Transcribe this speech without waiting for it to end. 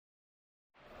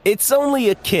It's only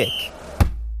a kick,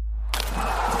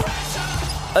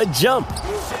 a jump,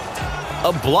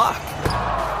 a block.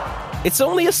 It's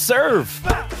only a serve.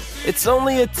 It's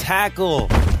only a tackle,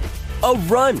 a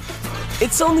run.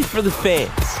 It's only for the fans.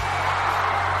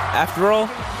 After all,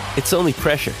 it's only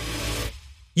pressure.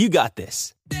 You got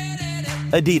this.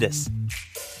 Adidas.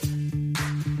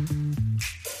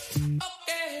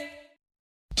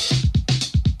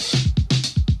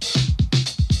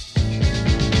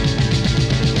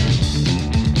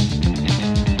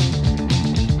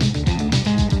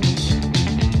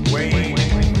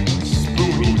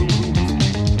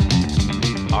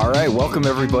 All right, welcome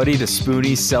everybody to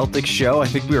Spooney's Celtics show. I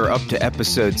think we are up to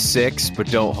episode 6, but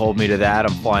don't hold me to that.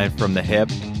 I'm flying from the hip.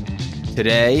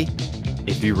 Today,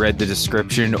 if you read the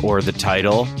description or the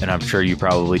title, and I'm sure you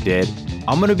probably did,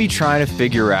 I'm going to be trying to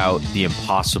figure out the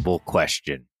impossible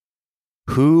question.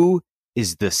 Who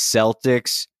is the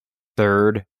Celtics'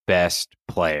 third best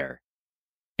player?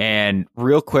 And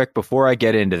real quick, before I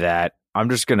get into that, I'm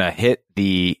just going to hit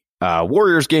the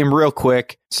Warriors game real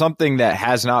quick. Something that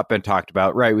has not been talked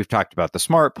about, right? We've talked about the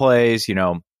smart plays,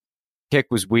 kick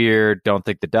was weird, don't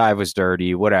think the dive was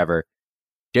dirty, whatever.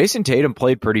 Jason Tatum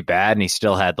played pretty bad and he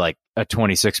still had like a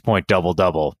 26-point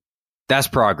double-double. That's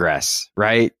progress,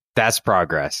 right? That's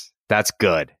progress. That's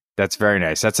good. That's very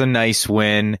nice. That's a nice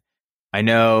win. I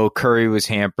know Curry was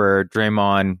hampered.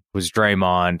 Draymond was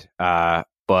Draymond.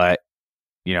 But,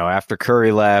 after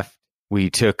Curry left, we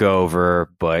took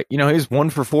over. But, he was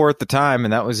 1 for 4 at the time,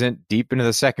 and that was deep into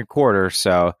the second quarter.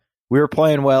 So we were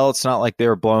playing well. It's not like they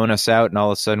were blowing us out, and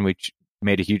all of a sudden we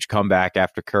made a huge comeback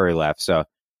after Curry left. So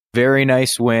very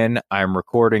nice win. I'm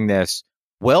recording this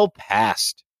well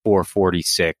past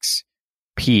 4:46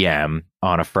 p.m.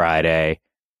 on a Friday.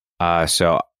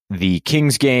 So the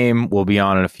Kings game will be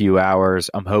on in a few hours.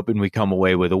 I'm hoping we come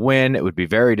away with a win. It would be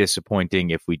very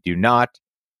disappointing if we do not.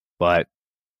 But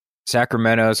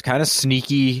Sacramento's kind of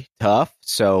sneaky tough,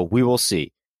 so we will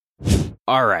see.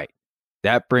 All right.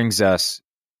 That brings us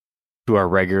to our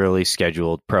regularly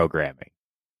scheduled programming.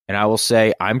 And I will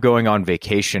say I'm going on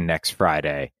vacation next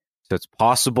Friday. So it's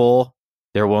possible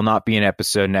there will not be an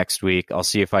episode next week. I'll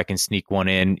see if I can sneak one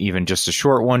in, even just a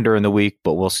short one during the week,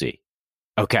 but we'll see.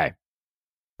 Okay.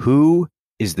 Who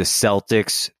is the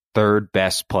Celtics' third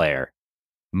best player?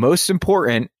 Most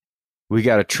important, we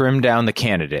got to trim down the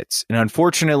candidates. And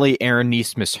unfortunately, Aaron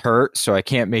Nesmith's hurt, so I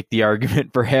can't make the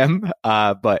argument for him.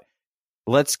 But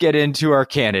let's get into our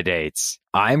candidates.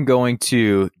 I'm going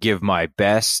to give my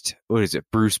best,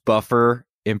 Bruce Buffer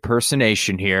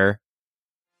impersonation here.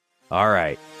 All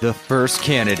right, the first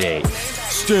candidate,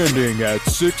 standing at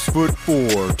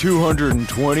 6'4",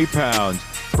 220 pounds,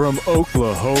 from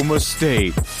Oklahoma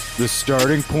State, the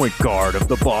starting point guard of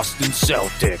the Boston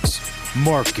Celtics,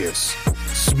 Marcus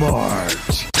Smart.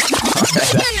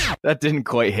 That didn't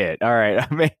quite hit. All right,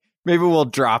 maybe we'll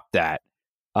drop that.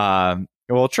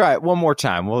 We'll try it one more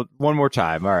time. One more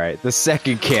time. All right, the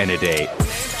second candidate,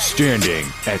 standing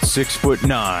at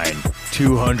 6'9",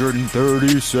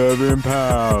 237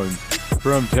 pounds,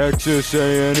 from Texas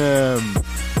A&M,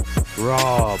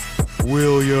 Rob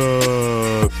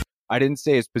Williams. I didn't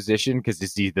say his position because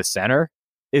is he the center?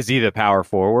 Is he the power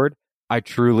forward? I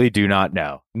truly do not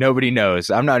know. Nobody knows.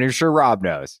 I'm not even sure Rob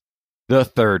knows. The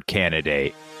third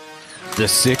candidate, the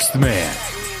sixth man,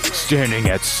 standing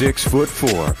at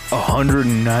 6'4",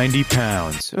 190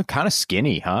 pounds. Kind of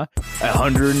skinny, huh?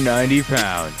 190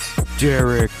 pounds.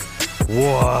 Derek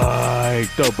White,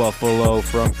 the Buffalo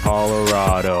from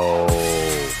Colorado.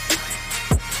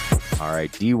 All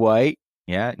right, D. White.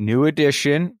 Yeah, new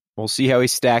addition. We'll see how he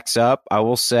stacks up. I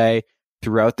will say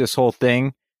throughout this whole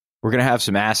thing, we're going to have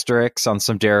some asterisks on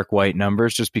some Derek White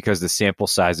numbers just because the sample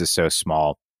size is so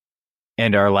small.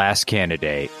 And our last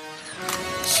candidate,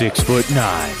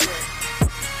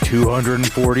 6'9",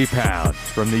 240 pounds,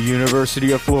 from the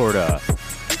University of Florida,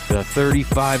 the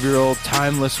 35-year-old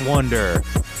timeless wonder,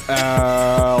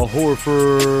 Al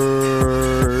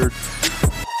Horford.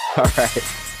 All right.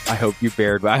 I hope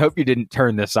you didn't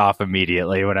turn this off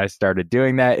immediately when I started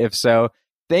doing that. If so,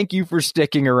 thank you for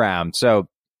sticking around. So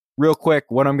real quick,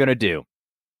 what I'm going to do,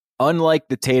 unlike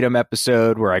the Tatum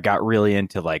episode where I got really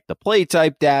into like the play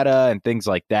type data and things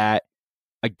like that,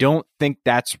 I don't think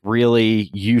that's really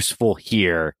useful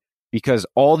here because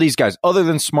all these guys, other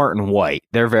than Smart and White,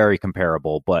 they're very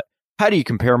comparable. But how do you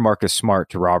compare Marcus Smart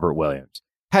to Robert Williams?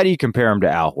 How do you compare him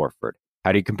to Al Horford?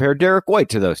 How do you compare Derek White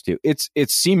to those two? It's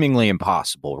seemingly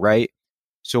impossible, right?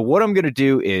 So what I'm going to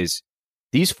do is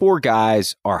these four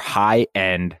guys are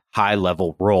high-end,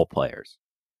 high-level role players.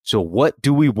 So what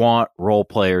do we want role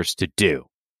players to do?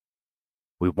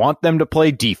 We want them to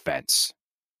play defense.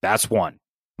 That's one.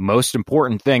 Most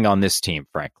important thing on this team,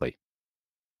 frankly.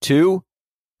 2,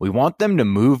 we want them to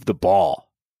move the ball,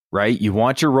 right? You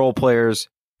want your role players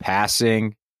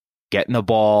passing, getting the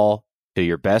ball to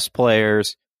your best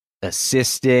players,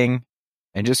 assisting,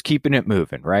 and just keeping it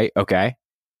moving, right? Okay.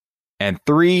 And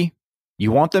 3,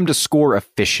 you want them to score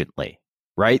efficiently,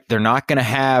 right? They're not going to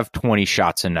have 20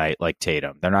 shots a night like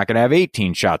Tatum. They're not going to have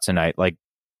 18 shots a night like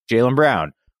Jaylen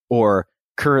Brown. Or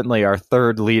currently our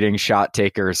third leading shot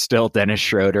taker is still Dennis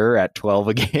Schroeder at 12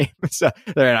 a game. So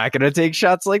they're not going to take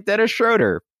shots like Dennis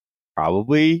Schroeder.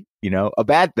 Probably, a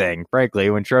bad thing, frankly.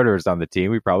 When Schroeder was on the team,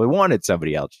 we probably wanted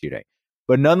somebody else shooting.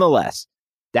 But nonetheless,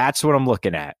 that's what I'm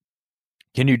looking at.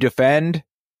 Can you defend?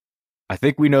 I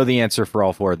think we know the answer for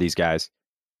all 4 of these guys.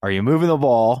 Are you moving the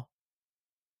ball?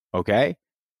 Okay.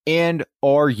 And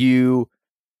are you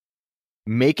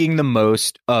making the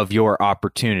most of your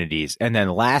opportunities? And then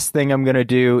last thing I'm going to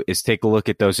do is take a look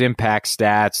at those impact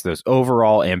stats, those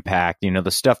overall impact,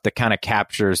 the stuff that kind of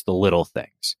captures the little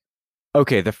things.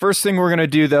 Okay, the first thing we're going to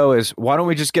do, though, is why don't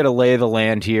we just get a lay of the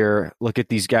land here, look at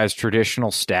these guys'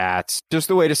 traditional stats, just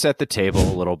the way to set the table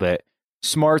a little bit.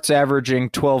 Smart's averaging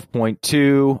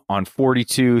 12.2 on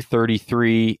 42,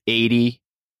 33, 80.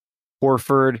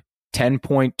 Horford,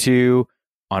 10.2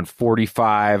 on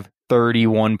 45,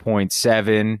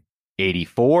 31.7,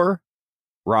 84.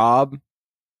 Rob,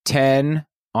 10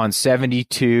 on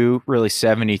 72, really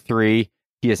 73.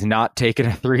 He has not taken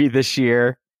a 3 this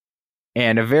year.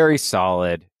 And a very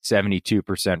solid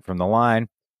 72% from the line.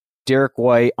 Derek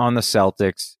White on the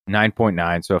Celtics,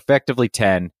 9.9. So effectively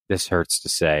 10. This hurts to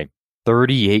say.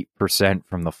 38%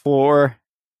 from the floor,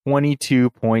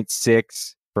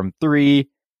 22.6 from 3,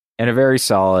 and a very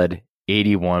solid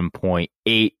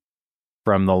 81.8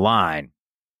 from the line.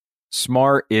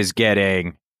 Smart is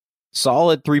getting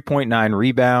solid 3.9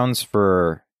 rebounds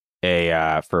for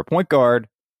a point guard.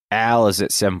 Al is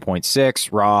at 7.6.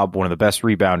 Rob, one of the best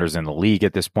rebounders in the league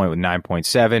at this point with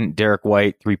 9.7. Derek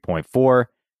White, 3.4.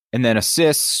 And then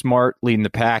assists, Smart leading the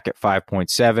pack at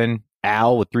 5.7.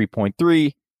 Al with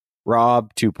 3.3.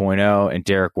 Rob, 2.0. And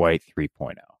Derek White,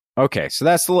 3.0. Okay, so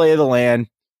that's the lay of the land.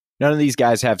 None of these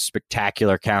guys have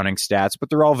spectacular counting stats, but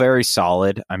they're all very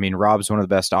solid. I mean, Rob's one of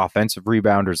the best offensive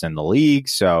rebounders in the league.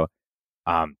 So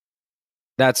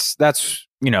that's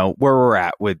where we're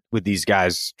at with these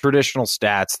guys' traditional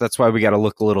stats. That's why we got to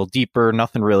look a little deeper.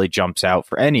 Nothing really jumps out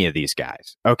for any of these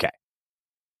guys. Okay.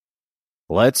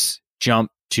 Let's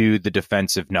jump to the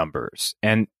defensive numbers.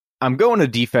 And I'm going to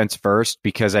defense first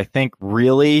because I think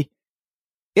really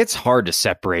it's hard to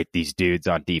separate these dudes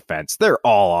on defense. They're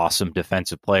all awesome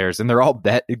defensive players and they're all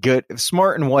good.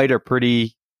 Smart and White are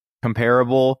pretty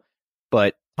comparable,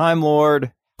 but Time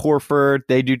Lord, Horford,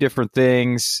 they do different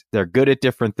things. They're good at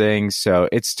different things. So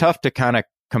it's tough to kind of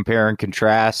compare and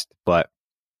contrast. But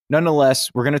nonetheless,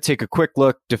 we're going to take a quick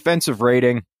look. Defensive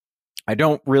rating. I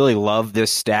don't really love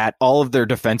this stat. All of their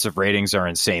defensive ratings are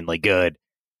insanely good.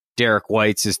 Derek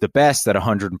White's is the best at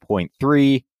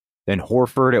 100.3. Then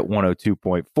Horford at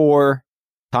 102.4.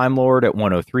 Time Lord at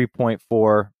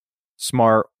 103.4.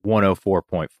 Smart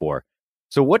 104.4.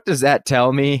 So what does that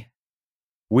tell me?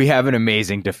 We have an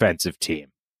amazing defensive team.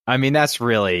 I mean, that's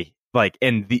really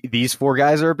and these 4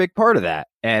 guys are a big part of that.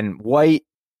 And White,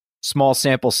 small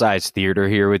sample size theater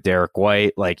here with Derek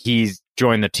White. He's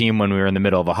joined the team when we were in the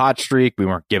middle of a hot streak. We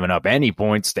weren't giving up any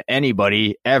points to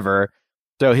anybody ever.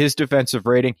 So his defensive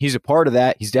rating, he's a part of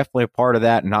that. He's definitely a part of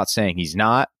that. I'm not saying he's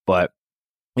not, but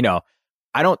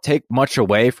I don't take much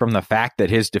away from the fact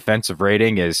that his defensive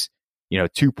rating is,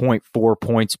 2.4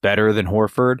 points better than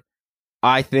Horford.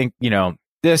 I think,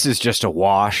 this is just a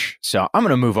wash. So I'm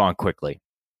going to move on quickly.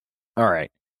 All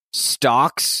right.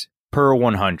 Stocks per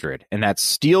 100, and that's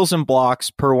steals and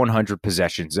blocks per 100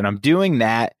 possessions. And I'm doing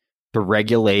that to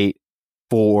regulate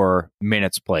for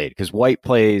minutes played because White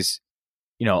plays,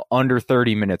 under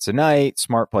 30 minutes a night.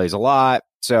 Smart plays a lot.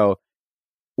 So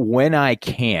when I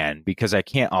can, because I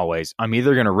can't always, I'm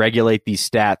either going to regulate these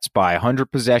stats by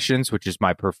 100 possessions, which is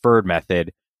my preferred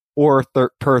method, or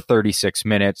per 36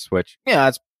 minutes, which,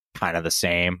 that's kind of the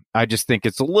same. I just think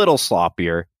it's a little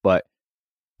sloppier, but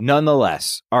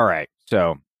nonetheless. All right.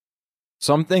 So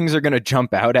some things are going to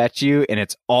jump out at you, and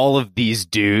it's all of these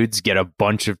dudes get a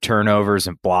bunch of turnovers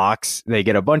and blocks. They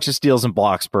get a bunch of steals and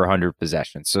blocks per 100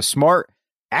 possessions. So Smart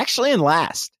actually in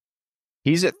last.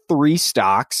 He's at 3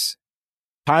 stocks.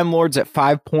 Time Lord's at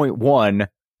 5.1,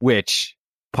 which,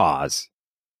 pause.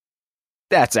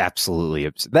 That's absolutely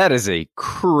absurd. That is a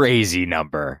crazy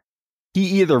number.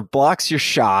 He either blocks your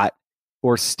shot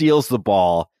or steals the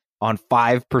ball on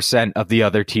 5% of the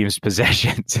other team's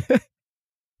possessions.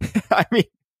 I mean,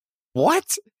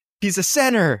 what? He's a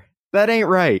center. That ain't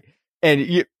right. And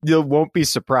you won't be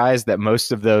surprised that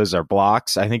most of those are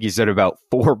blocks. I think he's at about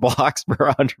 4 blocks per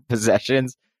 100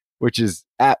 possessions, which is,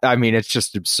 it's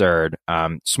just absurd.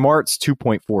 Smart's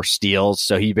 2.4 steals,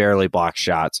 so he barely blocks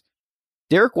shots.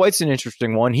 Derek White's an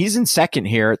interesting one. He's in second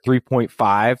here at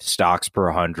 3.5 stocks per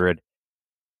 100.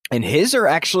 And his are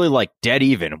actually like dead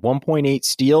even, 1.8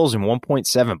 steals and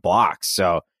 1.7 blocks.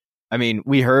 So,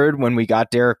 we heard when we got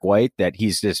Derek White that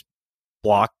he's this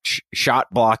block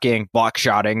shotting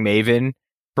maven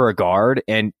for a guard,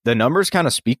 and the numbers kind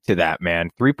of speak to that, man.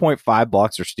 3.5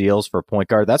 blocks or steals for a point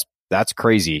guard. That's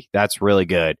crazy. That's really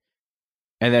good.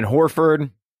 And then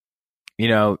Horford,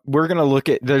 we're going to look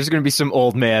at, there's going to be some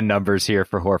old man numbers here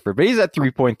for Horford, but he's at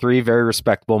 3.3, very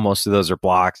respectable. Most of those are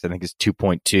blocks. I think it's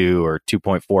 2.2 or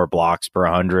 2.4 blocks per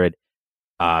 100.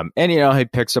 And he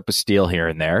picks up a steal here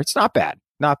and there. It's not bad.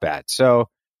 So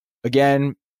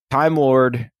again, Time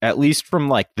Lord, at least from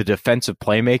like the defensive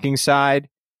playmaking side,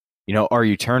 are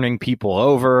you turning people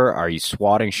over? Are you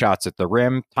swatting shots at the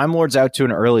rim? Time Lord's out to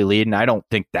an early lead, and I don't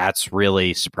think that's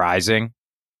really surprising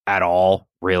at all,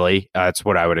 really. It's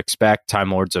what I would expect.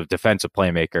 Time Lord's a defensive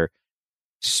playmaker.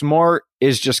 Smart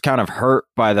is just kind of hurt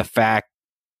by the fact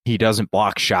he doesn't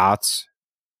block shots.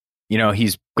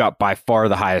 He's got by far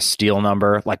the highest steal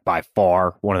number, like by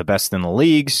far one of the best in the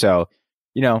league. So,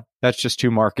 that's just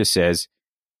who Marcus is.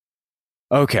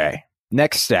 Okay,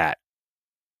 next stat.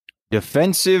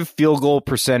 Defensive field goal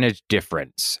percentage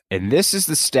difference. And this is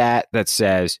the stat that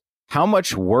says, how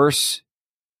much worse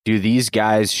do these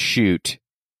guys shoot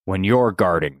when you're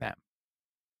guarding them?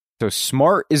 So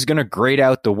Smart is going to grade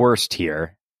out the worst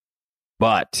here,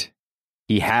 but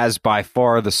he has by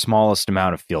far the smallest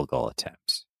amount of field goal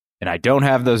attempts. And I don't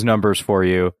have those numbers for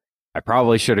you. I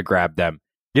probably should have grabbed them.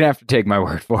 You're going to have to take my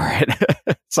word for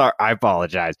it. Sorry, I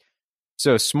apologize.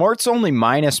 So Smart's only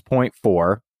minus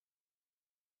 0.4.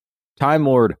 Time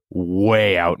Lord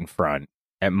way out in front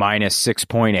at minus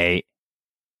 6.8.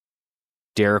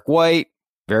 Derek White,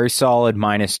 very solid,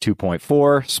 minus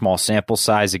 2.4. Small sample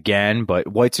size again, but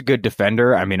White's a good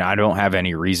defender. I don't have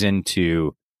any reason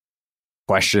to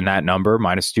question that number.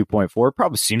 Minus 2.4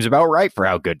 probably seems about right for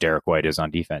how good Derek White is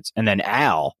on defense. And then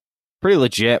Al, pretty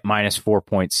legit, minus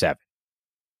 4.7.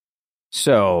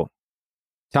 So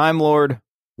Time Lord,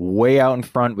 way out in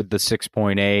front with the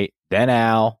 6.8, then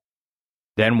Al,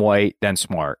 then White, then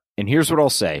Smart. And here's what I'll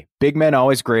say. Big men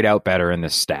always grade out better in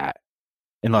this stat.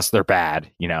 Unless they're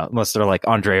bad, unless they're like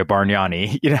Andrea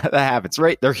Bargnani. That happens,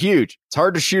 right? They're huge. It's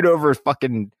hard to shoot over a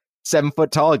fucking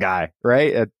 7-foot tall guy,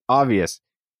 right? It's obvious.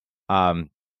 And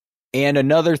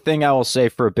another thing I will say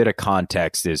for a bit of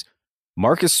context is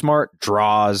Marcus Smart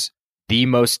draws the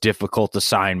most difficult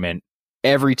assignment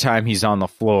every time he's on the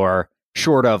floor,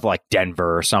 short of like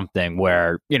Denver or something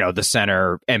where, the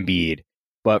center Embiid.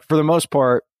 But for the most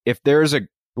part, if there's a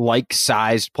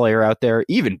like-sized player out there,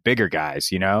 even bigger guys,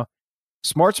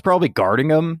 Smart's probably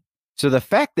guarding him. So the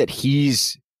fact that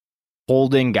he's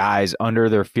holding guys under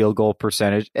their field goal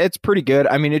percentage, it's pretty good.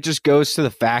 It just goes to the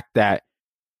fact that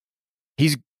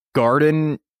he's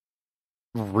guarding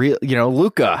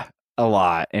Luka a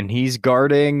lot, and he's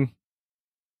guarding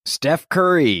Steph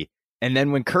Curry. And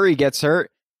then when Curry gets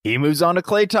hurt, he moves on to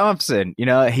Klay Thompson.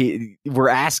 We're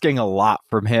asking a lot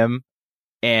from him.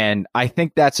 And I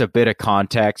think that's a bit of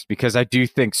context because I do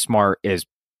think Smart is,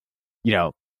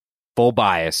 full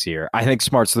bias here. I think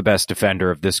Smart's the best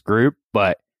defender of this group,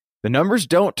 but the numbers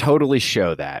don't totally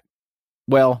show that.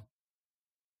 Well,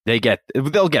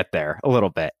 they'll get there a little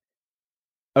bit.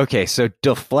 Okay, so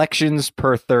deflections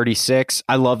per 36.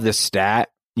 I love this stat.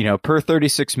 Per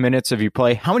 36 minutes of you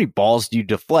play, how many balls do you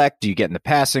deflect? Do you get in the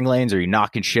passing lanes? Are you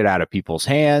knocking shit out of people's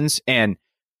hands? And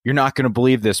you're not going to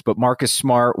believe this, but Marcus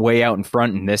Smart way out in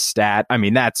front in this stat.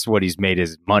 That's what he's made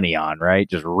his money on, right?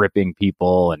 Just ripping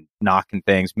people and knocking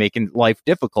things, making life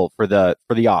difficult for the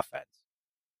offense.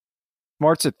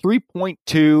 Smart's at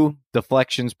 3.2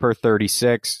 deflections per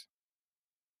 36.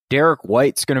 Derek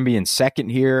White's going to be in second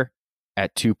here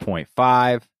at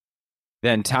 2.5.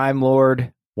 Then Time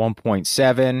Lord,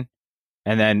 1.7.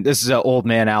 And then this is an old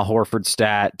man Al Horford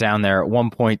stat down there at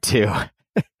 1.2.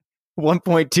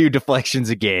 1.2 deflections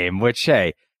a game, which,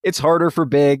 hey, it's harder for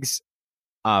bigs.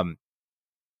 So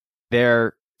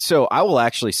I will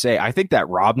actually say, I think that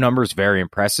Rob number is very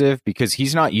impressive because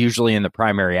he's not usually in the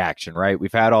primary action, right?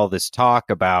 We've had all this talk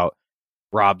about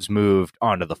Rob's moved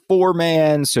onto the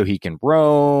 4-man so he can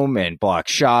roam and block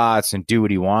shots and do what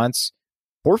he wants.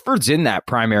 Horford's in that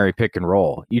primary pick and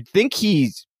roll. You'd think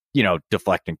he's,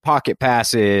 deflecting pocket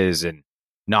passes and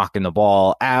knocking the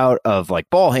ball out of like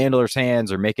ball handlers'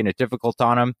 hands or making it difficult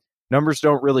on him. Numbers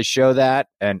don't really show that.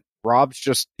 And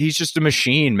he's just a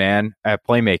machine, man, at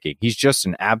playmaking. He's just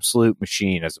an absolute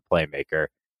machine as a playmaker.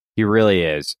 He really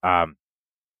is.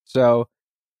 So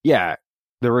yeah,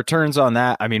 the returns on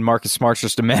that. I mean, Marcus Smart's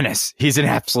just a menace. He's an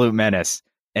absolute menace.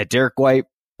 And Derek White,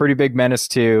 pretty big menace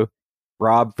too.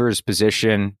 Rob for his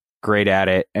position, great at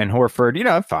it. And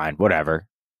Horford, fine, whatever.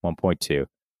 1.2.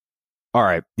 All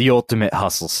right, the ultimate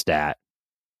hustle stat.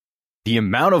 The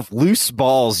amount of loose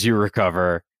balls you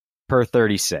recover per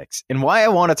 36. And why I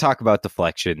want to talk about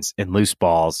deflections and loose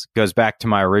balls goes back to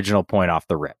my original point off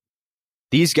the rip.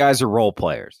 These guys are role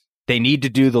players. They need to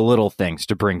do the little things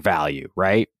to bring value,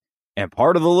 right? And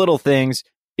part of the little things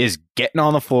is getting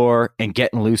on the floor and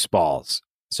getting loose balls.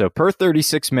 So per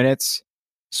 36 minutes,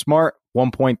 Smart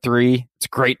 1.3. It's a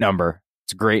great number.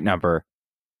 It's a great number.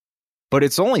 But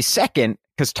it's only second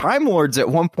because Time Lord's at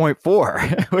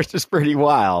 1.4, which is pretty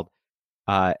wild.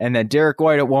 And then Derek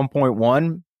White at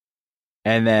 1.1.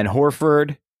 And then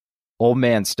Horford, old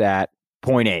man stat,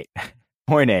 0.8.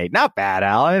 0.8. Not bad,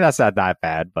 Al. I mean, that's not that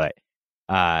bad. But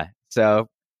so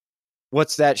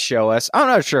what's that show us? I'm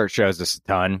not sure it shows us a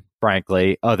ton,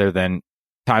 frankly, other than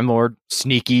Time Lord,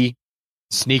 sneaky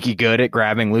good at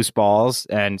grabbing loose balls,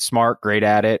 and Smart, great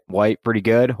at it. White, pretty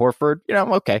good. Horford,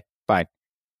 okay, fine.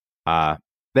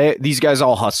 These guys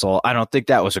all hustle. I don't think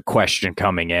that was a question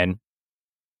coming in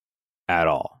at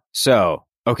all. So,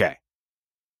 okay.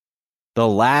 The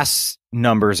last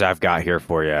numbers I've got here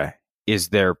for you is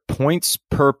their points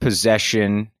per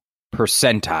possession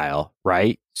percentile,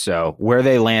 right? So where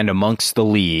they land amongst the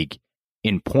league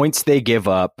in points they give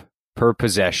up per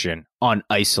possession on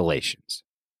isolations.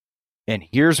 And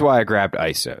here's why I grabbed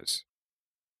ISOs.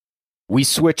 We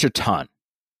switch a ton.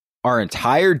 Our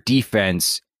entire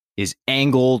defense is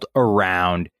angled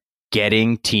around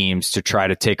getting teams to try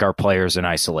to take our players in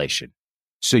isolation.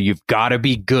 So you've got to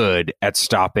be good at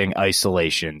stopping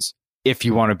isolations if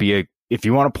you want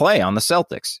to play on the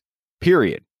Celtics.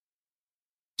 Period.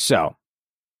 So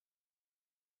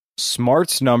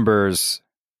Smart's numbers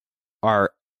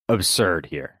are absurd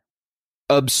here.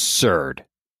 Absurd.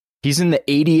 He's in the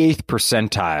 88th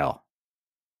percentile,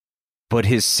 but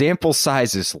his sample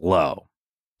size is low.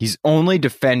 He's only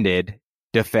defended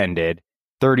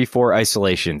 34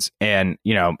 isolations. And,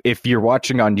 if you're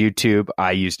watching on YouTube,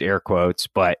 I used air quotes,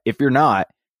 but if you're not,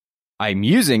 I'm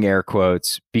using air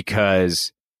quotes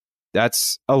because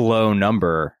that's a low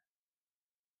number.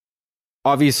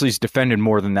 Obviously, he's defended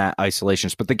more than that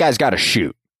isolations, but the guy's got to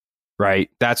shoot, right?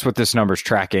 That's what this number's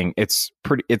tracking. It's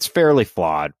fairly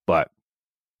flawed, but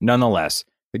nonetheless,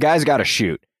 the guy's got to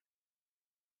shoot.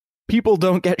 People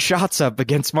don't get shots up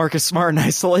against Marcus Smart in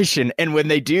isolation, and when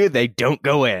they do, they don't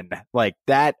go in. Like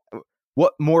that,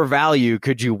 what more value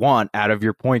could you want out of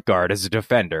your point guard as a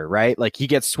defender, right? Like he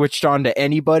gets switched on to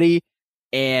anybody,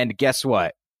 and guess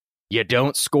what? You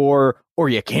don't score, or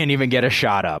you can't even get a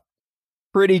shot up.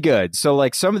 Pretty good. So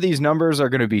like some of these numbers are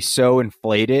going to be so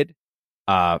inflated.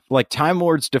 Like Time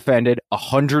Lord's defended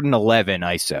 111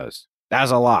 ISOs.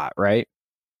 That's a lot, right?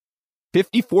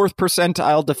 54th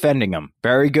percentile defending him.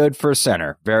 Very good for a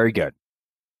center. Very good.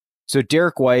 So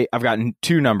Derek White, I've gotten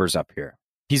two numbers up here.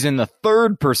 He's in the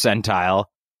 3rd percentile.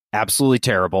 Absolutely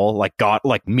terrible.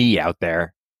 Like me out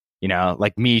there.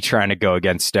 Like me trying to go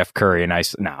against Steph Curry and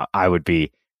I would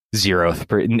be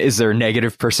 0th. Is there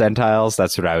negative percentiles?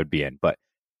 That's what I would be in. But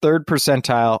 3rd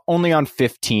percentile, only on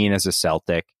 15 as a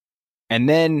Celtic. And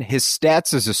then his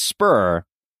stats as a Spur,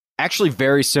 actually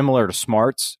very similar to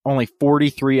Smart's. Only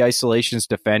 43 isolations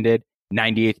defended,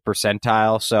 98th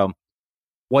percentile. So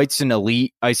White's an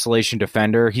elite isolation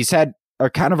defender. He's had a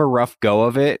kind of a rough go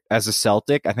of it as a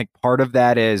Celtic. I think part of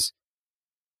that is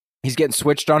he's getting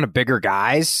switched on to bigger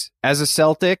guys as a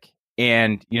Celtic.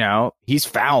 And, he's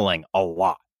fouling a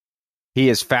lot. He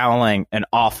is fouling an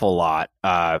awful lot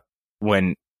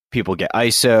when people get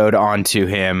ISO'd onto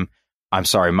him. I'm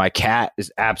sorry, my cat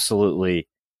is absolutely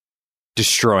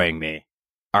destroying me.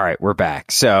 All right, we're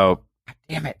back. So,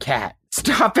 damn it, cat.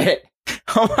 Stop it.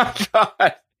 Oh my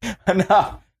God.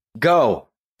 Enough. Go.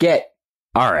 Get.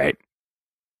 All right.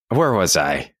 Where was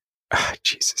I? Oh,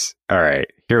 Jesus. All right,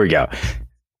 here we go.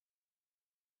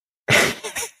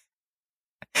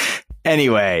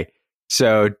 Anyway,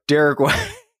 so Derek White,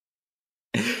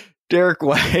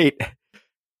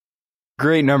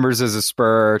 great numbers as a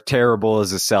Spur, terrible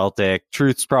as a Celtic.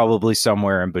 Truth's probably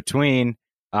somewhere in between.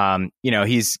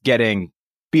 He's getting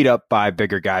beat up by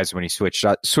bigger guys when he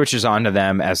switches onto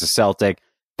them as a Celtic.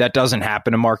 That doesn't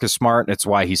happen to Marcus Smart, and it's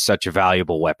why he's such a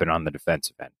valuable weapon on the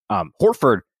defensive end.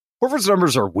 Horford's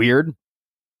numbers are weird,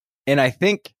 and I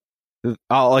think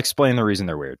I'll explain the reason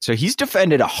they're weird. So he's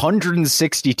defended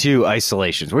 162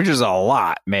 isolations, which is a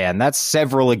lot, man. That's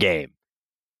several a game.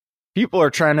 People are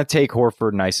trying to take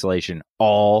Horford in isolation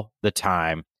all the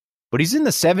time, but he's in the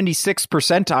 76th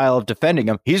percentile of defending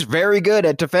them. He's very good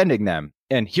at defending them.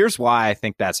 And here's why I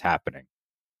think that's happening.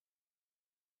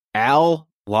 Al,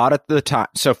 a lot of the time.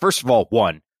 So first of all,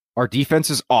 one, our defense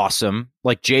is awesome.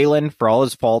 Like Jalen, for all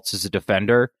his faults as a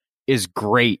defender, is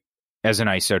great as an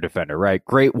ISO defender, right?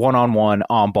 Great one-on-one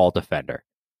on-ball defender.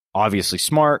 Obviously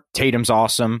smart. Tatum's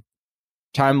awesome.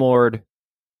 Time Lord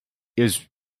is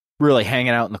really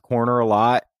hanging out in the corner a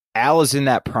lot. Al is in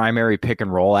that primary pick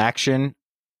and roll action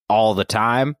all the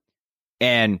time,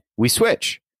 and we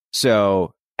switch.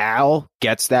 So Al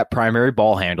gets that primary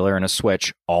ball handler in a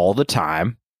switch all the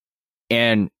time,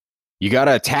 and you got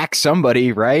to attack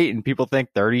somebody, right? And people think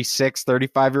 36,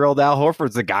 35-year-old Al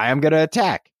Horford's the guy I'm going to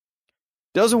attack.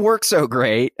 Doesn't work so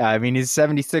great. I mean, he's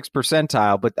 76th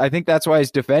percentile, but I think that's why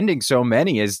he's defending so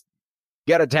many is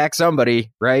you got to attack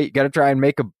somebody, right? You got to try and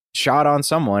make a shot on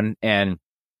someone. And,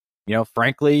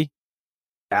 frankly,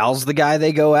 Al's the guy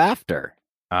they go after.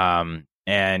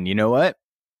 And you know what?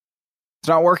 It's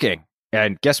not working.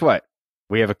 And guess what?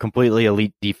 We have a completely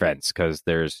elite defense because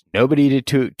there's nobody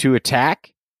to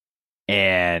attack.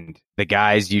 And the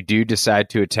guys you do decide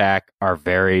to attack are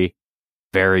very,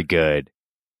 very good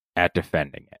at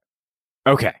defending it.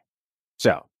 Okay.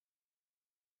 So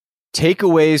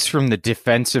takeaways from the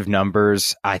defensive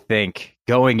numbers, I think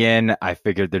going in, I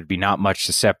figured there'd be not much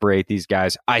to separate these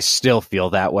guys. I still feel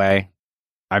that way.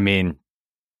 I mean,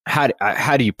 how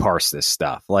do you parse this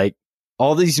stuff? Like,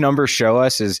 all these numbers show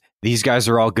us is these guys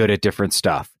are all good at different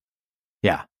stuff.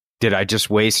 Yeah. Did I just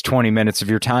waste 20 minutes of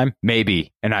your time?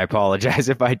 Maybe. And I apologize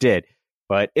if I did.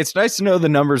 But it's nice to know the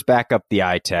numbers back up the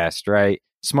eye test, right?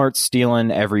 Smart's stealing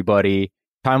everybody.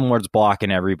 Time Lord's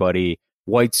blocking everybody.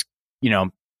 White's,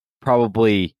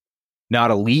 probably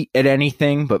not elite at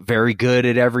anything, but very good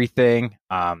at everything.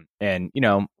 And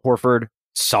Horford,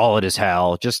 solid as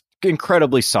hell, just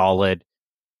incredibly solid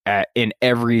in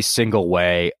every single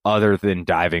way other than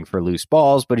diving for loose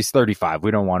balls, but he's 35.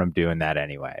 We don't want him doing that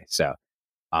anyway. So,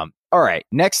 all right,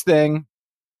 next thing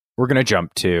we're going to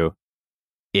jump to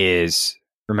is,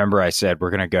 remember I said we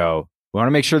want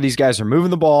to make sure these guys are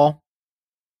moving the ball,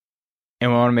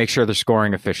 and we want to make sure they're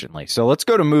scoring efficiently. So let's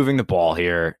go to moving the ball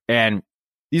here. And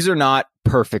these are not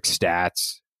perfect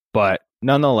stats, but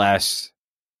nonetheless,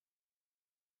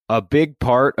 a big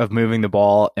part of moving the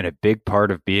ball and a big part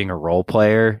of being a role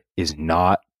player is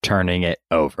not turning it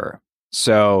over.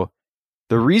 So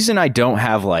the reason I don't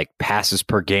have like passes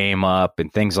per game up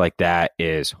and things like that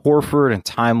is Horford and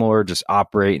Time Lord just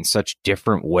operate in such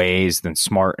different ways than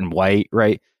Smart and White,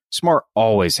 right? Smart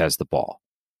always has the ball.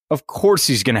 Of course,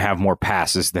 he's going to have more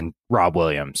passes than Rob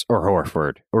Williams or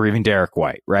Horford or even Derek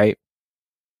White, right?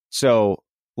 So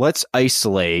let's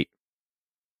isolate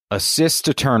assist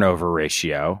to turnover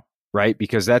ratio, right?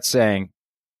 Because that's saying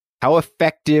how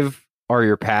effective are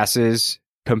your passes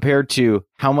compared to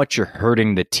how much you're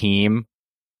hurting the team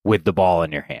with the ball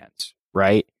in your hands,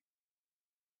 right?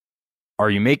 Are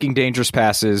you making dangerous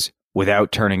passes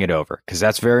without turning it over? Because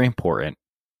that's very important.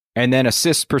 And then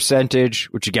assist percentage,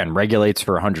 which again regulates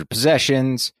for 100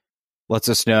 possessions, lets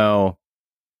us know,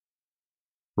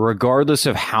 regardless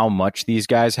of how much these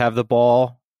guys have the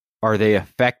ball, are they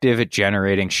effective at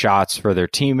generating shots for their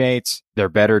teammates, their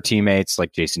better teammates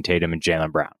like Jason Tatum and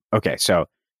Jaylen Brown? Okay, so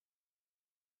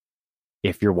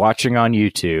if you're watching on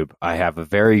YouTube, I have a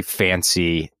very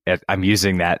fancy, I'm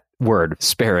using that word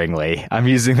sparingly. I'm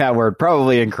using that word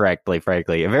probably incorrectly,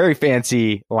 frankly. A very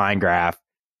fancy line graph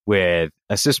with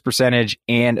assist percentage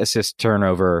and assist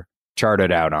turnover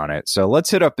charted out on it. So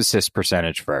let's hit up assist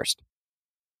percentage first.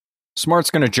 Smart's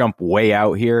going to jump way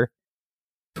out here,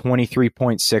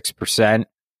 23.6%,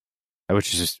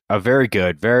 which is just a very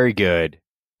good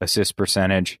assist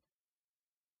percentage.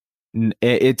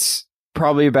 It's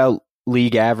probably about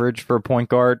league average for a point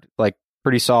guard, like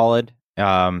pretty solid.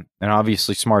 And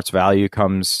obviously Smart's value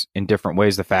comes in different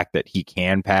ways. The fact that he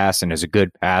can pass and is a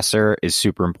good passer is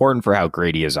super important for how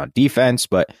great he is on defense.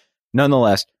 But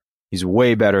nonetheless, he's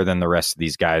way better than the rest of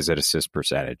these guys at assist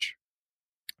percentage.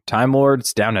 Time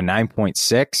Lord's down to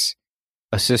 9.6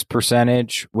 assist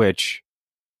percentage, which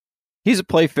he's a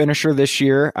play finisher this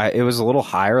year. It was a little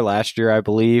higher last year, I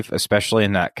believe, especially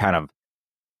in that kind of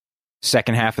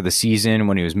second half of the season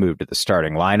when he was moved to the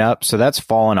starting lineup. So that's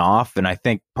fallen off. And I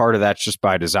think part of that's just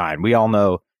by design. We all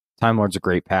know Time Lord's a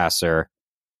great passer,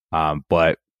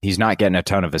 but he's not getting a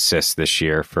ton of assists this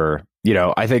year for,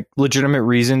 I think legitimate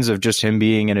reasons of just him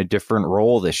being in a different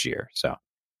role this year. So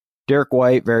Derek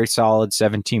White, very solid,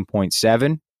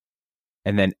 17.7.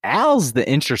 And then Al's the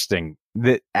interesting,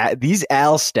 these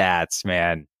Al stats,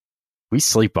 man, we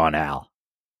sleep on Al.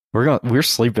 We're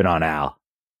sleeping on Al.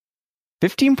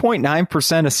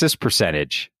 15.9% assist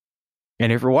percentage.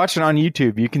 And if you're watching on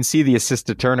YouTube, you can see the assist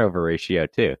to turnover ratio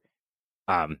too.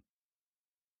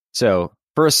 So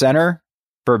for a center,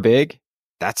 for a big,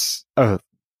 that's a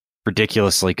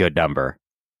ridiculously good number.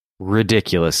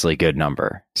 Ridiculously good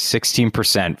number.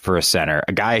 16% for a center.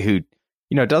 A guy who,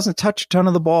 doesn't touch a ton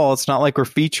of the ball. It's not like we're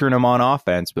featuring him on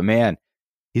offense, but man,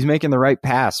 he's making the right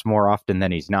pass more often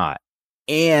than he's not.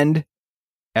 And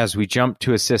as we jump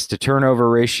to assist to turnover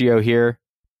ratio here,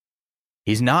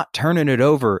 he's not turning it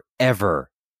over ever.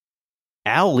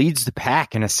 Al leads the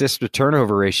pack in assist to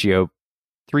turnover ratio,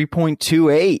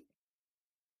 3.28.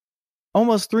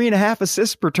 Almost 3.5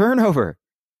 assists per turnover.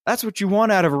 That's what you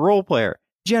want out of a role player.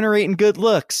 Generating good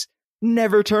looks,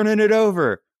 never turning it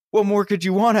over. What more could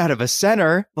you want out of a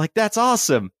center? Like, that's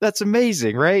awesome. That's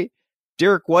amazing, right?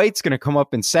 Derek White's going to come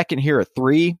up in second here at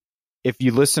 3. If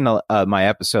you listen to my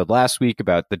episode last week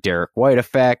about the Derek White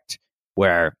effect,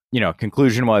 where,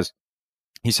 conclusion was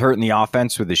he's hurting the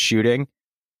offense with his shooting,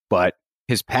 but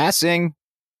his passing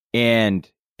and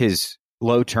his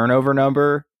low turnover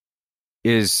number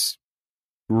is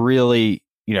really,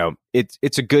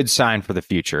 it's a good sign for the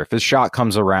future. If his shot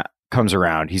comes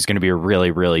around, he's going to be a really,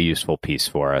 really useful piece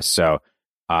for us. So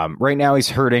right now he's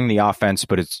hurting the offense,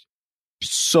 but it's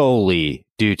solely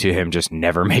due to him just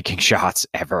never making shots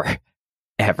ever.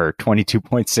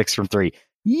 22.6 from 3.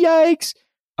 Yikes.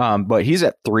 But he's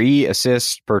at 3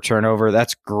 assists per turnover.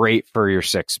 That's great for your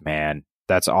 6 man.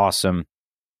 That's awesome.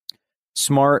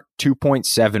 Smart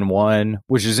 2.71,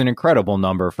 which is an incredible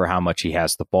number for how much he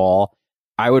has the ball.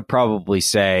 I would probably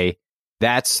say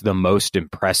that's the most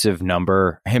impressive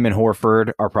number. Him and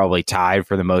Horford are probably tied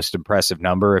for the most impressive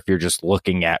number if you're just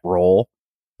looking at roll.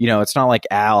 It's not like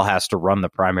Al has to run the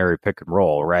primary pick and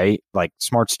roll, right? Like,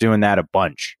 Smart's doing that a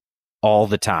bunch all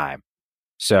the time.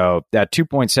 So that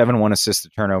 2.71 assist to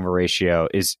turnover ratio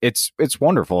it's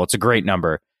wonderful. It's a great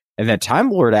number. And then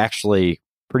Time Lord actually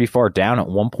pretty far down at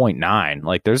 1.9.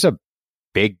 Like, there's a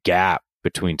big gap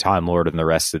between Time Lord and the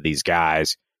rest of these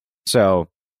guys. So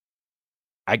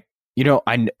I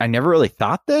never really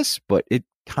thought this, but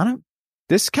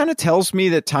this kind of tells me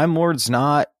that Time Lord's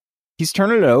he's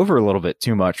turning it over a little bit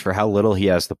too much for how little he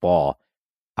has the ball.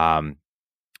 And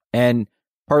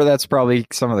part of that's probably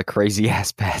some of the crazy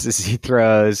ass passes he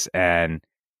throws. And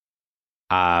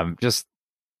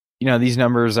these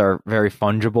numbers are very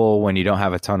fungible when you don't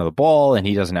have a ton of the ball and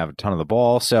he doesn't have a ton of the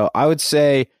ball. So I would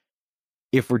say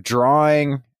if we're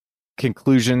drawing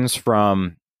conclusions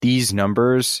from these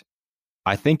numbers,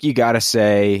 I think you got to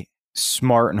say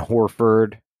Smart and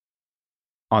Horford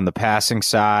on the passing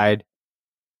side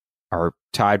are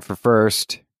tied for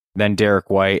first, then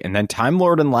Derek White, and then Time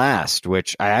Lord in last,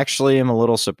 which I actually am a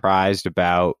little surprised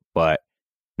about, but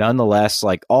nonetheless,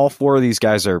 like, all 4 of these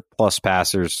guys are plus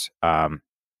passers.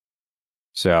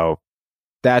 So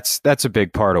that's a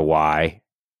big part of why.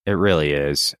 It really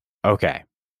is. Okay.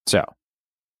 So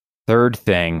third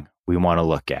thing we want to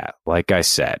look at, like I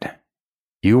said,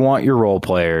 you want your role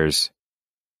players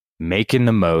making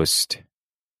the most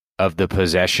of the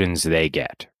possessions they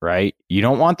get, right? You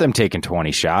don't want them taking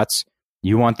 20 shots.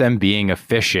 You want them being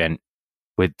efficient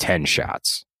with 10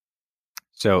 shots.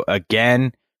 So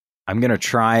again, I'm going to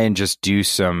try and just do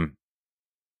some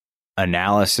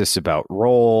analysis about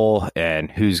role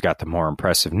and who's got the more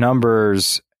impressive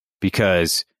numbers,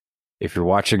 because if you're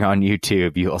watching on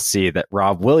YouTube, you'll see that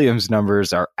Rob Williams'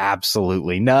 numbers are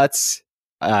absolutely nuts,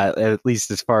 at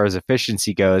least as far as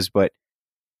efficiency goes, but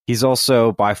he's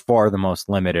also by far the most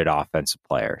limited offensive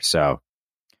player. So,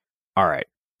 all right,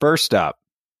 first up,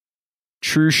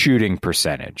 true shooting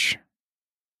percentage.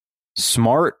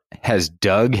 Smart has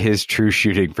dug his true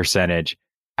shooting percentage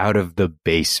out of the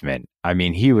basement. I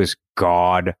mean, he was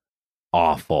god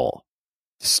awful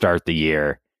to start the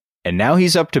year, and now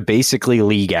he's up to basically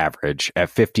league average at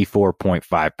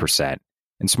 54.5%.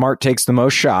 And Smart takes the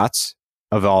most shots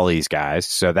of all these guys,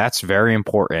 so that's very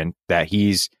important that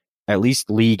he's at least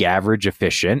league average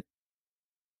efficient.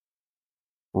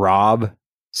 Rob,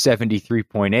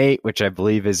 73.8, which I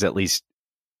believe is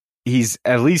he's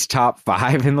at least top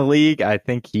 5 in the league. I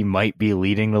think he might be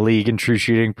leading the league in true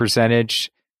shooting percentage.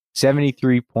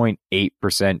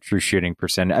 73.8% true shooting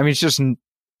percentage. I mean, it's just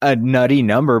a nutty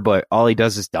number, but all he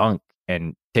does is dunk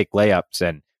and take layups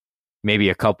and maybe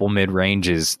a couple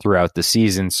mid-ranges throughout the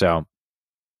season. So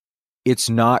it's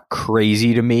not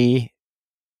crazy to me.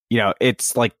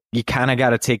 It's like you kind of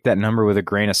got to take that number with a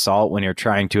grain of salt when you're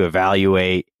trying to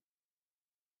evaluate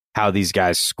how these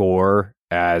guys score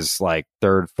as like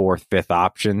 3rd, 4th, 5th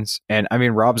options. And I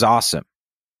mean, Rob's awesome.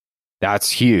 That's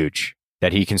huge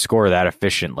that he can score that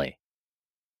efficiently.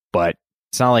 But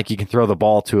it's not like you can throw the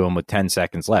ball to him with 10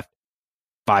 seconds left.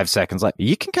 5 seconds left.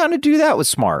 You can kind of do that with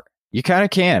Smart. You kind of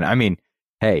can. I mean,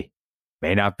 hey,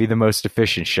 may not be the most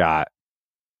efficient shot,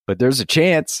 but there's a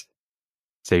chance.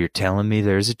 So you're telling me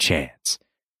there's a chance.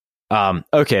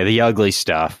 Okay, the ugly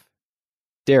stuff.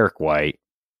 Derek White,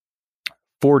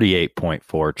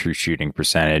 48.4 true shooting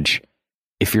percentage.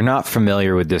 If you're not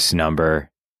familiar with this number,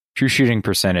 true shooting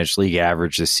percentage, league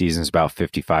average this season is about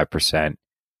 55%.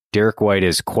 Derek White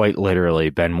has quite literally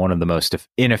been one of the most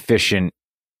inefficient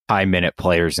high-minute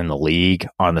players in the league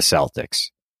on the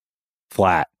Celtics.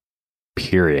 Flat.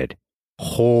 Period.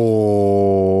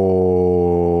 Horrible.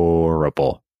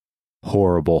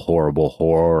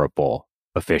 Horrible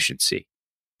efficiency.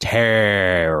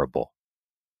 Terrible.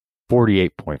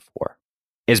 48.4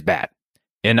 is bad.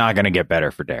 And not going to get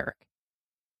better for Derek.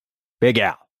 Big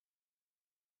Al.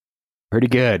 Pretty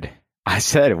good. I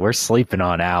said we're sleeping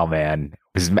on Al, man.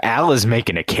 Al is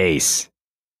making a case.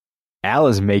 Al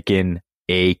is making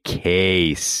a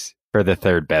case for the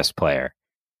third best player.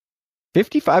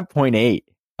 55.8,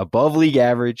 above league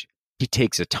average. He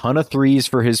takes a ton of threes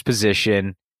for his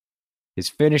position. His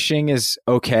finishing is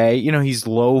okay. You know, he's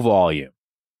low volume.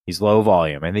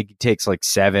 I think he takes like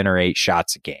 7 or 8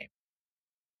 shots a game.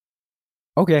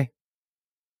 Okay.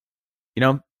 You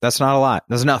know, that's not a lot.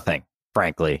 That's nothing,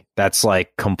 frankly. That's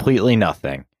like completely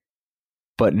nothing.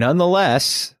 But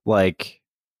nonetheless, like,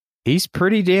 he's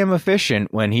pretty damn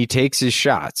efficient when he takes his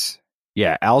shots.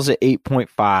 Yeah, Al's at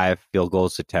 8.5 field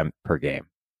goals attempt per game.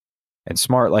 And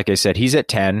Smart, like I said, he's at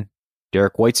 10.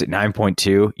 Derek White's at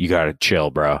 9.2. You got to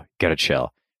chill, bro. You got to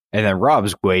chill. And then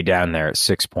Rob's way down there at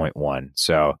 6.1.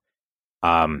 So,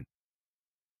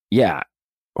 yeah,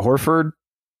 Horford,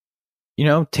 you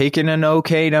know, taking an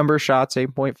okay number of shots,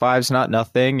 8.5 is not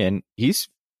nothing. And he's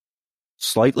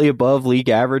slightly above league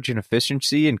average in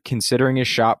efficiency, and considering his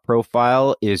shot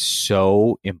profile is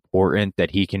so important that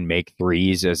he can make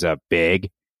threes as a big,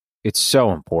 it's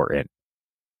so important.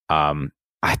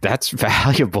 That's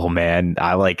valuable, man.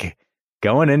 I like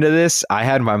going into this, I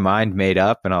had my mind made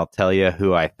up, and I'll tell you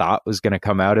who I thought was going to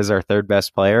come out as our third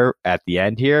best player at the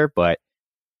end here, but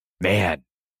man,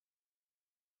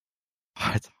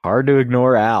 it's hard to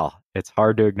ignore Al. It's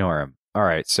hard to ignore him. All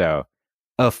right, so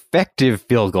effective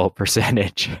field goal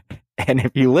percentage. And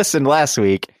if you listened last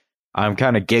week, I'm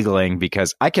kind of giggling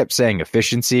because I kept saying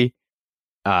efficiency.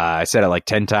 I said it like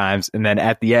 10 times. And then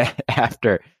at the end,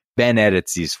 after Ben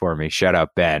edits these for me, shout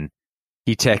out Ben,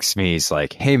 he texts me. He's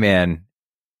like, hey, man,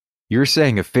 you're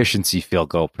saying efficiency field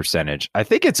goal percentage. I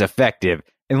think it's effective,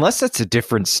 unless that's a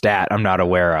different stat I'm not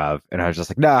aware of. And I was just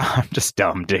like, no, I'm just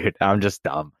dumb, dude. I'm just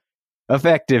dumb.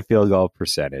 Effective field goal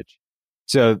percentage.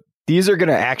 So these are going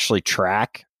to actually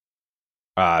track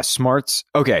Smart's.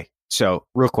 Okay, so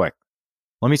real quick,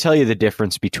 let me tell you the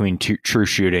difference between true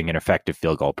shooting and effective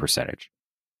field goal percentage.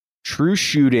 True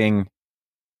shooting,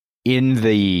 in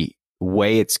the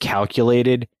way it's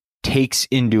calculated, takes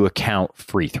into account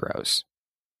free throws.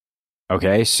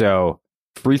 Okay, so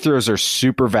free throws are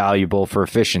super valuable for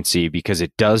efficiency because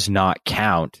it does not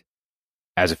count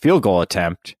as a field goal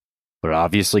attempt, but it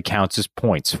obviously counts as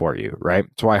points for you, right?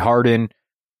 That's why Harden,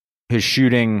 his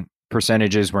shooting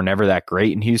percentages were never that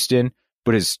great in Houston,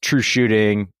 but his true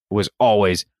shooting was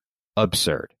always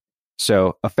absurd.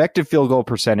 So effective field goal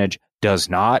percentage does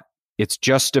not. It's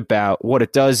just about, what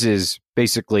it does is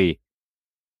basically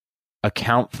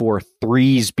account for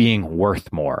threes being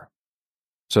worth more.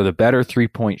 So the better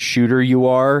 3-point shooter you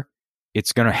are,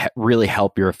 it's going to really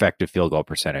help your effective field goal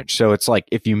percentage. So it's like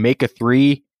if you make a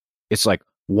three, it's like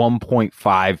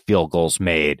 1.5 field goals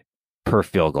made per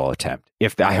field goal attempt.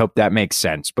 I hope that makes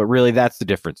sense. But really, that's the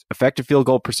difference. Effective field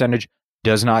goal percentage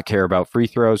does not care about free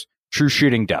throws. True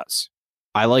shooting does.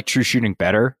 I like true shooting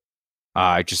better.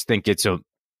 I just think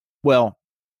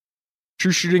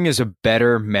true shooting is a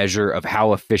better measure of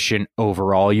how efficient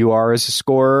overall you are as a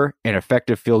scorer, and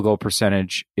effective field goal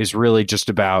percentage is really just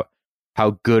about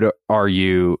how good are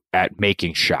you at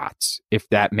making shots, if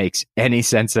that makes any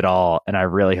sense at all, and I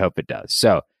really hope it does.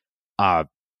 So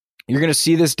you're going to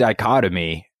see this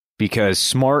dichotomy because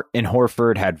Smart and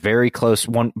Horford had very close,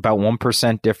 about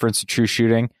 1% difference in true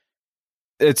shooting.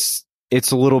 It's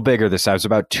a little bigger this time. It's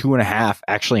about 2.5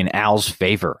 actually in Al's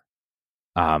favor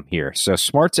here. So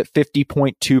Smart's at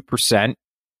 50.2%.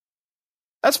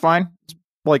 That's fine. It's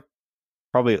like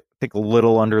probably, I think, a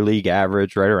little under league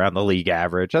average, right around the league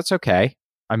average. That's okay.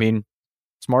 I mean,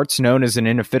 Smart's known as an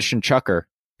inefficient chucker.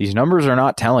 These numbers are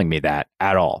not telling me that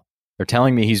at all. They're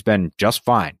telling me he's been just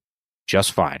fine.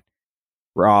 Just fine.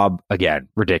 Rob, again,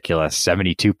 ridiculous.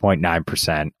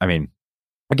 72.9%. I mean,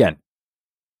 again,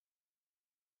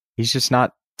 he's just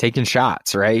not taking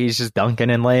shots, right? He's just dunking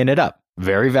and laying it up.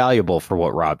 very valuable for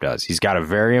what Rob does. He's got a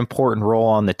very important role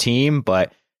on the team,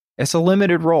 but it's a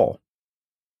limited role.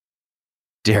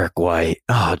 Derek White.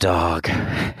 Oh, dog.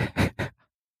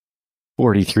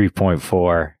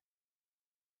 43.4.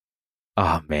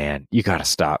 Oh, man, you got to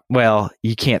stop. Well,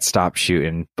 you can't stop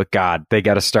shooting, but God, they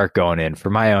got to start going in for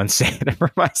my own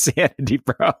sanity,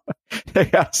 bro. They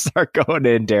got to start going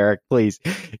in, Derek, please,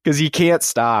 because he can't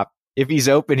stop. If he's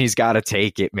open, he's got to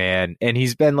take it, man. And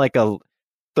he's been like a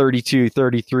 32,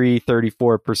 33,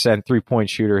 34% three-point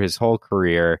shooter his whole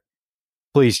career.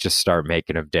 Please just start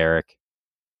making him, Derek.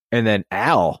 And then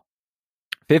Al,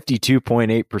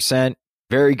 52.8%.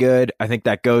 Very good. I think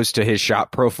that goes to his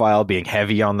shot profile being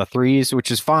heavy on the threes,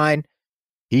 which is fine.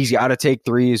 He's got to take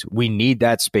threes. We need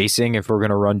that spacing if we're going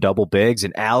to run double bigs.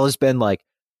 And Al has been like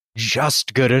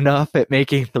just good enough at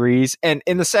making threes. And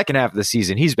in the second half of the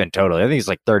season, he's been totally, I think he's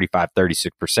like 35,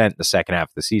 36% in the second half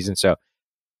of the season. So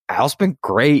Al's been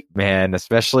great, man,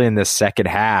 especially in this second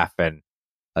half. And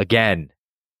again,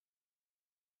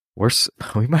 we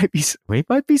might be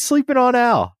sleeping on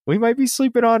Al.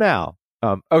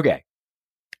 Okay.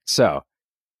 So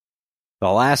the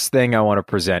last thing I want to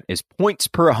present is points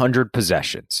per 100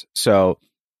 possessions. So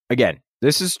again,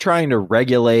 this is trying to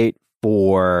regulate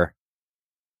for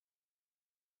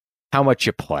how much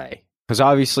you play, because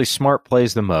obviously Smart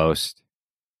plays the most,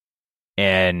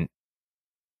 and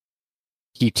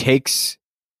he takes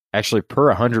actually per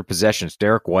 100 possessions.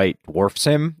 Derek White dwarfs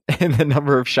him in the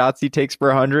number of shots he takes per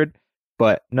 100,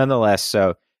 but nonetheless,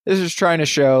 so this is trying to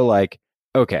show like,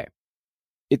 okay,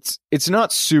 it's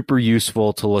not super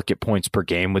useful to look at points per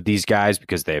game with these guys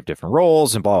because they have different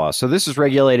roles and blah, blah. So this is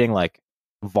regulating like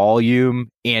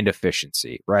volume and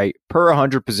efficiency, right? Per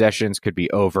 100 possessions could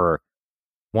be over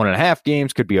 1.5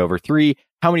 games, could be over 3.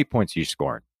 How many points are you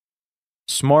scoring?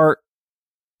 Smart,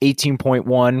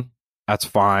 18.1. That's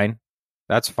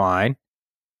fine.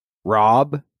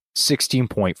 Rob,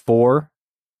 16.4.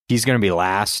 He's going to be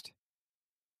last.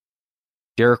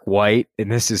 Derek White, and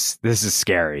this is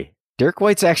scary. Derek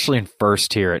White's actually in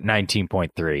first here at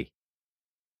 19.3.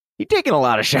 He's taking a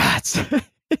lot of shots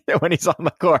when he's on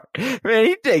the court.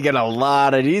 Man,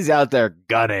 he's out there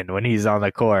gunning when he's on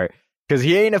the court because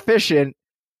he ain't efficient.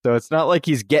 So it's not like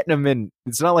he's getting them in.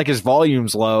 It's not like his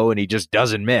volume's low and he just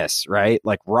doesn't miss, right?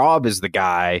 Like Rob is the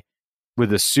guy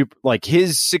with a super, like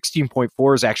his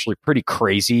 16.4 is actually pretty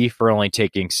crazy for only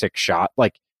taking 6 shots.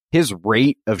 Like his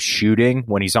rate of shooting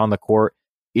when he's on the court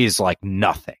is like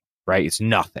nothing, right? It's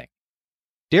nothing.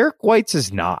 Derek White's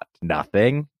is not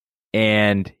nothing,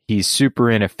 and he's super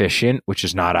inefficient, which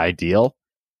is not ideal.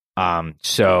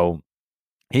 So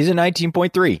he's a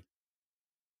 19.3.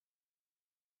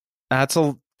 That's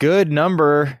a good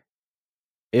number.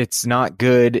 It's not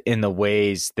good in the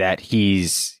ways that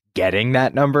he's getting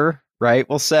that number, right?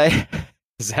 We'll say.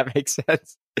 Does that make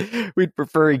sense? We'd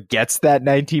prefer he gets that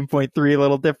 19.3 a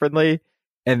little differently.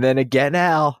 And then again,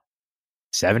 Al,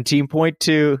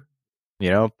 17.2.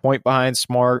 Point behind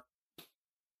Smart.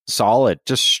 Solid.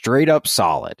 Just straight up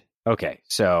solid. Okay,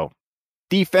 so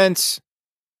defense,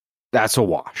 that's a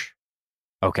wash.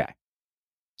 Okay.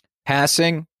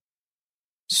 Passing,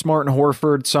 Smart and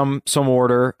Horford, some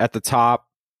order at the top.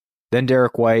 Then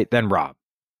Derek White, then Rob.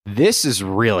 This is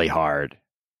really hard.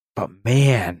 But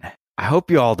man, I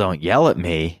hope you all don't yell at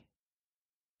me.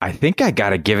 I think I got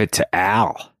to give it to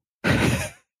Al.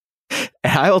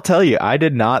 And I will tell you, I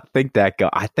did not think that go.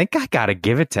 I think I got to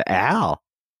give it to Al.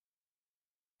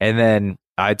 And then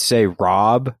I'd say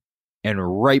Rob,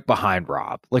 and right behind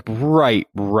Rob, like right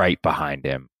behind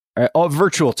him. A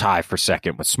virtual tie for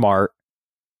second with Smart.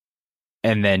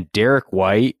 And then Derek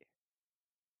White,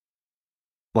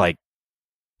 like,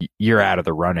 you're out of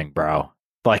the running, bro.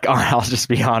 Like, I'll just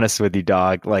be honest with you,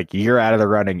 dog. Like, you're out of the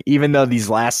running. Even though these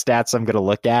last stats I'm going to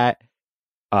look at,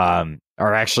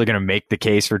 are actually going to make the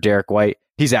case for Derek White,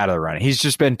 he's out of the running. He's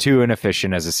just been too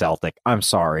inefficient as a Celtic. I'm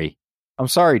sorry,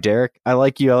 Derek. I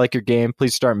like you. I like your game.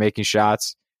 Please start making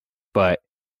shots. But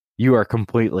you are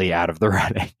completely out of the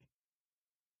running.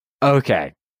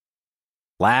 Okay.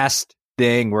 Last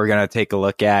thing we're going to take a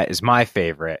look at is my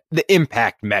favorite, the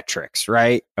impact metrics,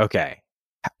 right? Okay.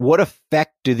 What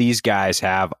effect do these guys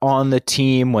have on the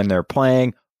team when they're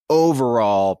playing?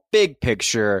 Overall, big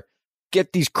picture.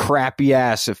 Get these crappy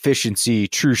ass efficiency,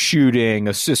 true shooting,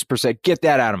 assist percent. Get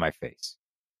that out of my face.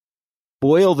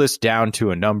 Boil this down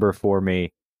to a number for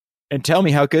me and tell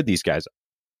me how good these guys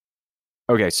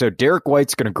are. Okay, so Derek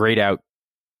White's going to grade out.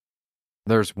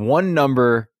 There's one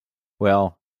number.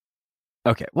 Well,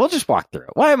 okay, we'll just walk through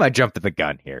it. Why am I jumping the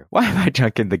gun here?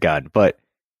 But,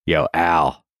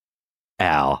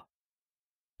 Al.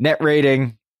 Net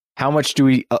rating, how much do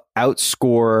we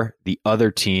outscore the other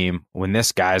team when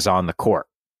this guy's on the court?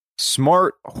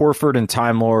 Smart, Horford, and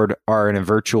Time Lord are in a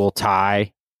virtual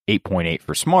tie. 8.8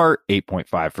 for Smart,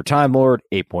 8.5 for Time Lord,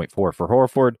 8.4 for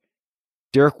Horford.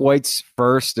 Derek White's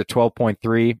first at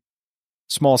 12.3.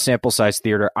 Small sample size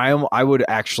theater. I would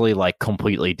actually like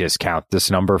completely discount this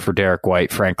number for Derek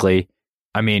White, frankly.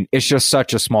 I mean, it's just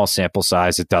such a small sample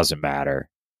size. It doesn't matter.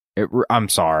 I'm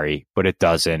sorry, but it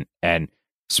doesn't. And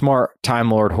Smart,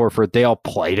 Time Lord, Horford, they all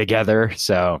play together.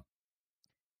 So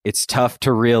it's tough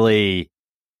to really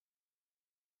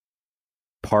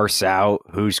parse out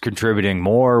who's contributing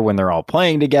more when they're all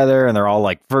playing together and they're all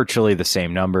like virtually the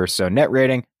same number. So net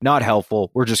rating, not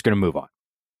helpful. We're just going to move on.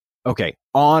 Okay,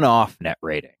 on-off net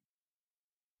rating.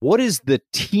 What is the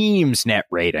team's net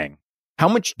rating? How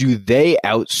much do they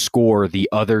outscore the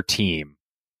other team?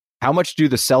 How much do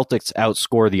the Celtics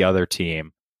outscore the other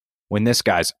team when this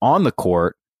guy's on the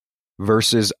court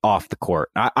versus off the court?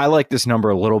 I like this number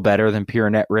a little better than pure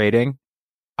net rating.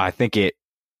 I think it,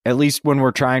 at least when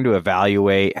we're trying to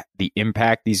evaluate the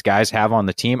impact these guys have on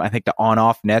the team, I think the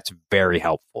on-off net's very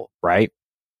helpful, right?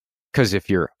 Because if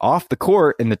you're off the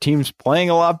court and the team's playing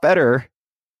a lot better,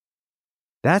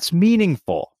 that's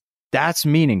meaningful. That's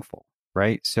meaningful,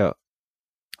 right? So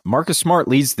Marcus Smart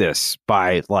leads this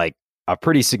by like a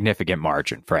pretty significant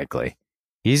margin, frankly.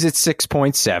 He's at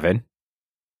 6.7.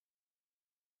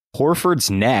 Horford's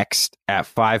next at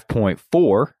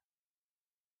 5.4.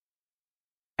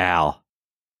 Al.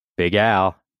 Big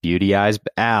Al. Beauty Eyes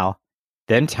Al.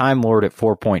 Then Time Lord at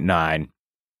 4.9.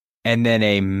 And then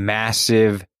a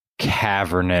massive,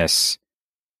 cavernous,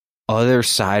 other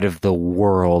side of the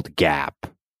world gap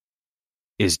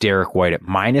is Derek White at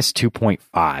minus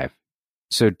 2.5.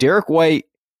 So Derek White,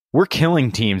 we're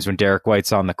killing teams when Derek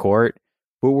White's on the court,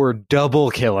 but we're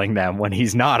double killing them when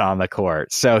he's not on the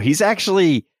court. So he's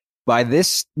actually, by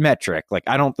this metric, like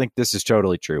I don't think this is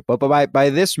totally true, but by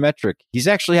this metric, he's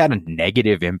actually had a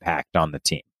negative impact on the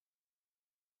team.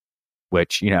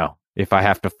 Which, you know, if I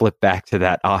have to flip back to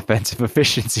that offensive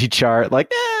efficiency chart,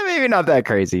 like, maybe not that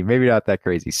crazy. Maybe not that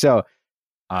crazy. So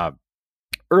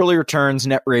early returns,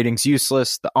 net ratings,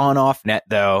 useless. The on-off net,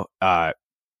 though,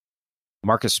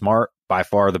 Marcus Smart, by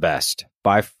far the best.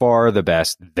 By far the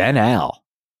best. Then Al.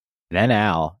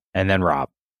 And then Rob.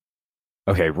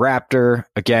 Okay, Raptor.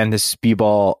 Again, this is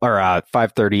B-ball, or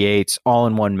 538s,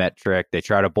 all-in-one metric. They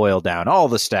try to boil down all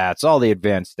the stats, all the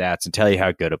advanced stats, and tell you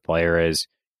how good a player is.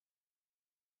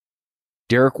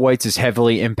 Derek White's is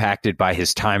heavily impacted by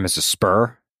his time as a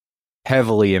Spur.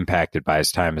 Heavily impacted by his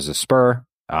time as a Spur.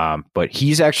 But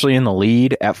he's actually in the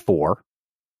lead at 4.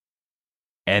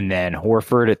 And then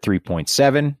Horford at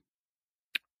 3.7.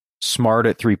 Smart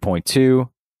at 3.2.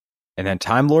 And then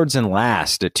Time Lord's in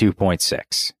last at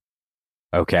 2.6.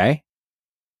 Okay.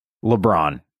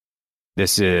 LeBron.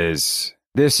 This is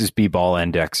B-ball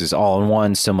indexes all in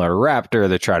one, similar to Raptor.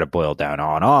 They try to boil down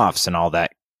on-offs and all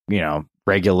that, you know,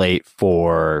 regulate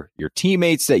for your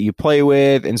teammates that you play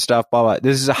with and stuff, blah, blah.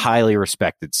 This is a highly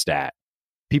respected stat.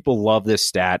 People love this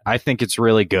stat. I think it's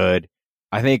really good.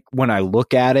 I think when I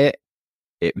look at it,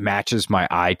 it matches my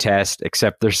eye test,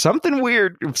 except there's something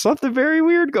weird, something very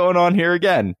weird going on here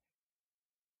again.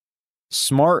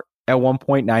 Smart at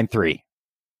 1.93.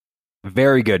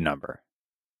 Very good number.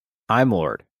 Time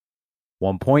Lord,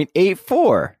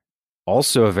 1.84.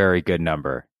 Also a very good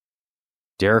number.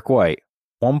 Derek White,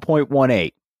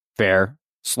 1.18. Fair,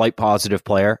 slight positive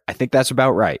player. I think that's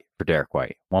about right for Derek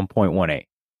White, 1.18.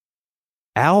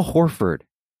 Al Horford,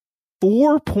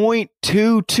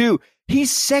 4.22.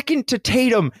 He's second to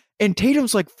Tatum, and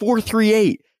Tatum's like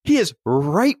 4.38. He is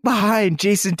right behind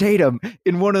Jason Tatum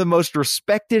in one of the most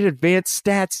respected advanced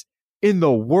stats in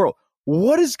the world.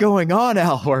 What is going on,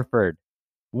 Al Horford?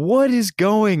 What is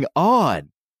going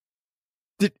on?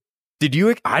 Did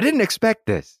you? I didn't expect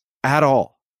this at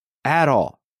all. At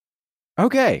all.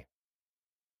 Okay.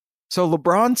 So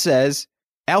LeBron says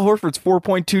Al Horford's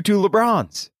 4.22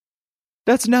 LeBrons.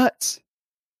 That's nuts.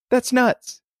 That's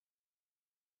nuts.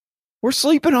 We're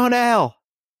sleeping on Al.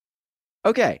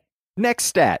 Okay. Next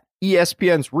stat.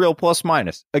 ESPN's real plus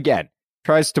minus. Again,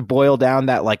 tries to boil down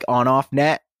that like on-off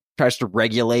net. Tries to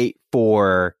regulate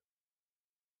for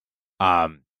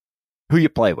who you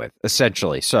play with,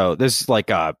 essentially. So this is like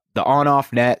the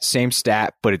on-off net, same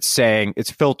stat, but it's saying,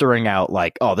 it's filtering out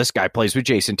like, oh, this guy plays with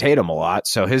Jason Tatum a lot,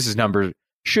 so his number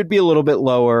should be a little bit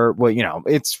lower. Well, you know,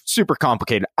 it's super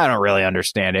complicated. I don't really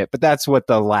understand it, but that's what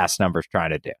the last number's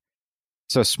trying to do.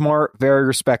 So Smart, very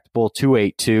respectable,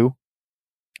 282.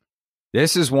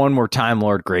 This is one where Time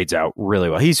Lord grades out really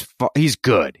well. He's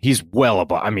good. He's well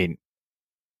above. I mean,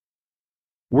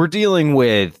 we're dealing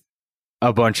with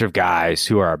a bunch of guys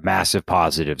who are massive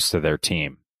positives to their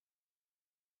team.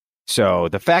 So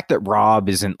the fact that Rob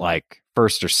isn't like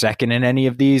first or second in any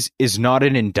of these is not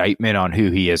an indictment on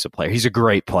who he is a player. He's a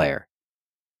great player.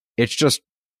 It's just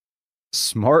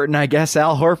Smart and I guess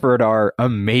Al Horford are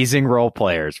amazing role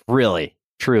players, really,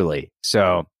 truly.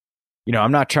 So,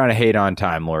 I'm not trying to hate on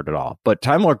Time Lord at all, but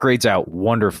Time Lord grades out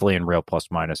wonderfully in real plus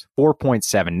minus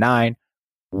 4.79,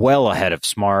 well ahead of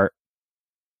Smart.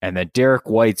 And then Derek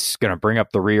White's going to bring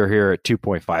up the rear here at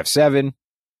 2.57.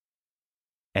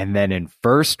 And then in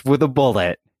first with a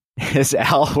bullet is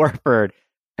Al Horford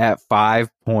at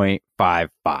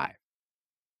 5.55.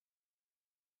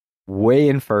 Way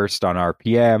in first on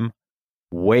RPM,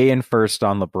 way in first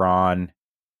on LeBron.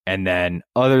 And then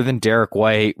other than Derek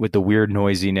White with the weird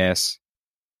noisiness,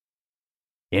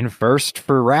 in first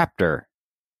for Raptor.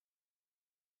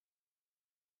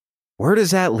 Where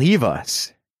does that leave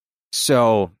us?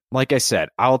 So, like I said,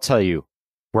 I'll tell you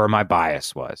where my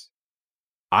bias was.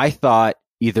 I thought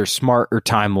either Smart or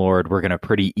Time Lord were going to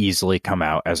pretty easily come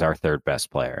out as our third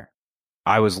best player.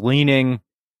 I was leaning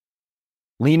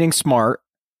Smart,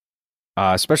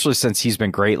 especially since he's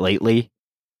been great lately.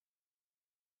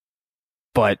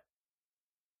 But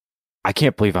I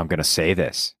can't believe I'm going to say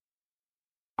this.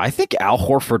 I think Al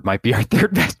Horford might be our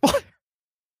third best player.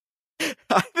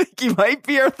 I think he might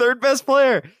be our third best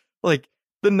player. Like,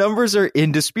 the numbers are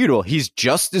indisputable. He's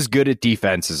just as good at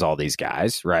defense as all these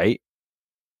guys, right?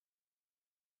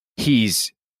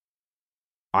 He's,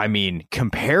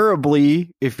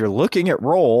 comparably, if you're looking at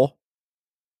role,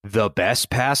 the best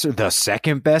passer, the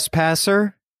second best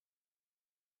passer.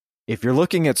 If you're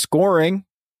looking at scoring,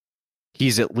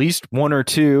 he's at least one or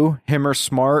two, him or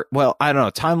Smart. Well, I don't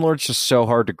know. Time Lord's just so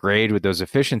hard to grade with those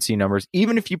efficiency numbers.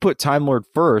 Even if you put Time Lord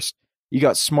first, you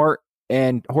got Smart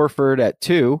and Horford at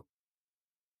 2.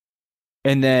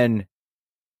 And then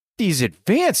these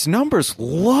advanced numbers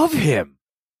love him.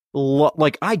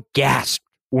 Like, I gasped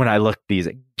when I looked these.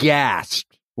 Up.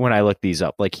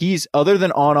 Like, he's, other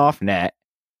than on-off net,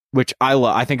 which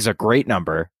I think is a great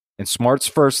number, and Smart's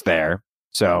first there.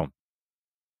 So,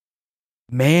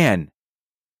 man,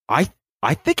 I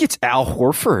think it's Al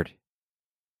Horford.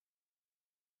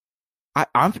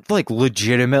 I'm like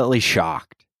legitimately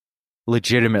shocked.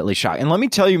 And let me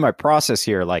tell you my process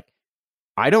here. Like,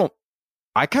 I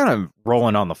kind of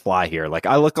rolling on the fly here. Like,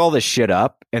 I look all this shit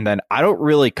up and then I don't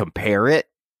really compare it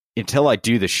until I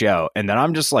do the show. And then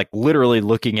I'm just like literally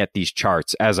looking at these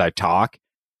charts as I talk.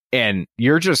 And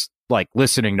you're just like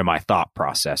listening to my thought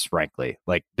process, frankly.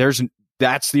 Like,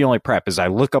 that's the only prep is I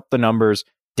look up the numbers,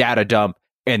 data dump,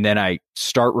 and then I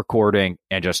start recording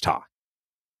and just talk.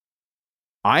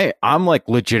 I'm like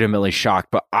legitimately shocked,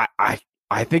 but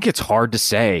I think it's hard to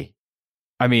say.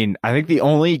 I think the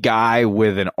only guy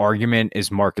with an argument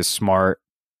is Marcus Smart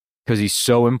because he's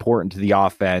so important to the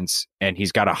offense and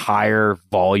he's got a higher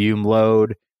volume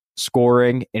load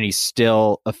scoring and he's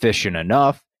still efficient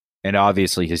enough. And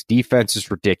obviously his defense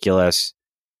is ridiculous.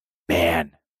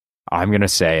 Man, I'm going to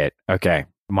say it. Okay.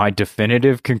 My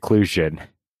definitive conclusion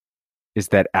is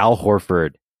that Al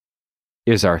Horford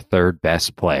is our third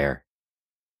best player.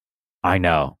 I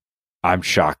know. I'm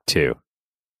shocked too.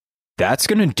 That's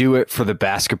going to do it for the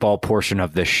basketball portion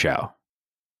of this show.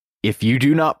 If you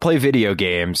do not play video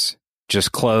games,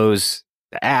 just close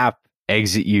the app,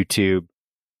 exit YouTube,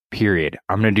 period.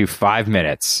 I'm going to do 5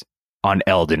 minutes on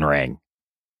Elden Ring.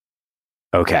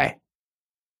 Okay.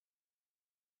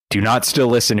 Do not still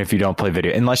listen if you don't play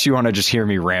video, unless you want to just hear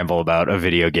me ramble about a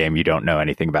video game you don't know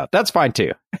anything about. That's fine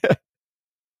too.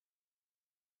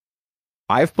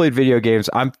 I've played video games.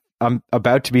 I'm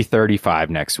about to be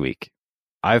 35 next week.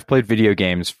 I've played video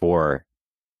games for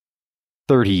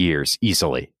 30 years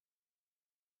easily.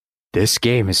 This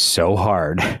game is so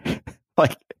hard.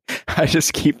 Like, I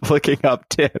just keep looking up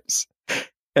tips.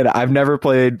 And I've never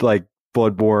played like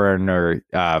Bloodborne or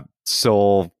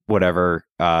Soul, whatever.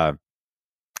 I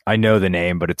know the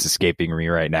name, but it's escaping me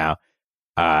right now.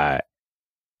 I've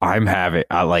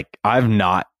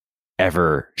not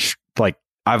ever,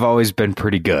 I've always been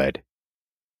pretty good.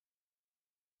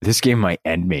 This game might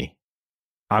end me.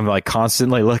 I'm like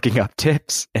constantly looking up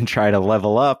tips and trying to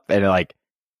level up, and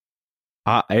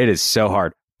it is so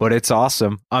hard, but it's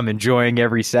awesome. I'm enjoying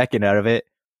every second out of it.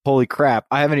 Holy crap.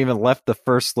 I haven't even left the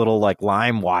first little like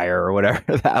lime wire or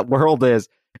whatever that world is.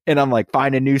 And I'm like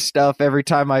finding new stuff every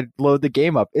time I load the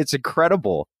game up. It's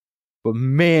incredible, but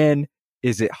man,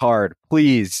 is it hard.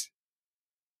 Please,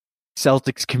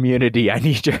 Celtics community, I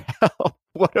need your help.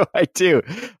 What do I do?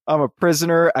 I'm a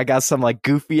prisoner. I got some like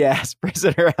goofy ass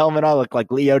prisoner helmet on. I look like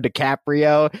Leo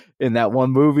DiCaprio in that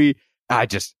one movie.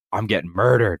 I'm getting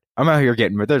murdered. I'm out here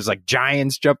getting murdered. There's like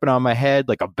giants jumping on my head,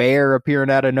 like a bear appearing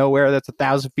out of nowhere that's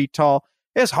 1,000 feet tall.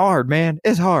 It's hard, man.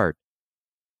 It's hard.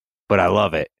 But I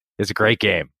love it. It's a great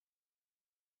game.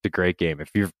 It's a great game. If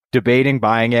you're debating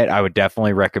buying it, I would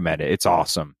definitely recommend it. It's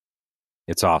awesome.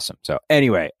 It's awesome. So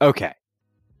anyway, okay.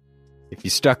 If you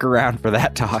stuck around for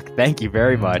that talk, thank you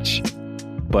very much.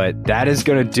 But that is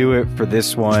going to do it for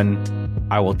this one.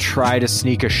 I will try to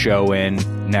sneak a show in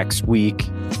next week.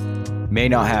 May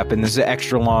not happen. This is an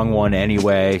extra long one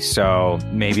anyway, so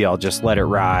maybe I'll just let it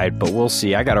ride, but we'll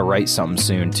see. I got to write something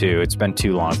soon, too. It's been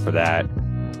too long for that.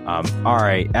 All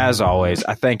right, as always,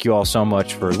 I thank you all so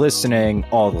much for listening,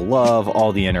 all the love,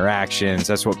 all the interactions.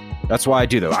 That's why I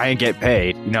do that. I ain't get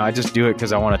paid. I just do it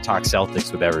because I want to talk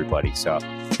Celtics with everybody. So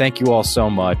thank you all so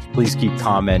much. Please keep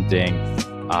commenting,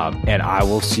 and I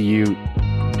will see you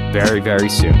very, very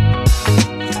soon.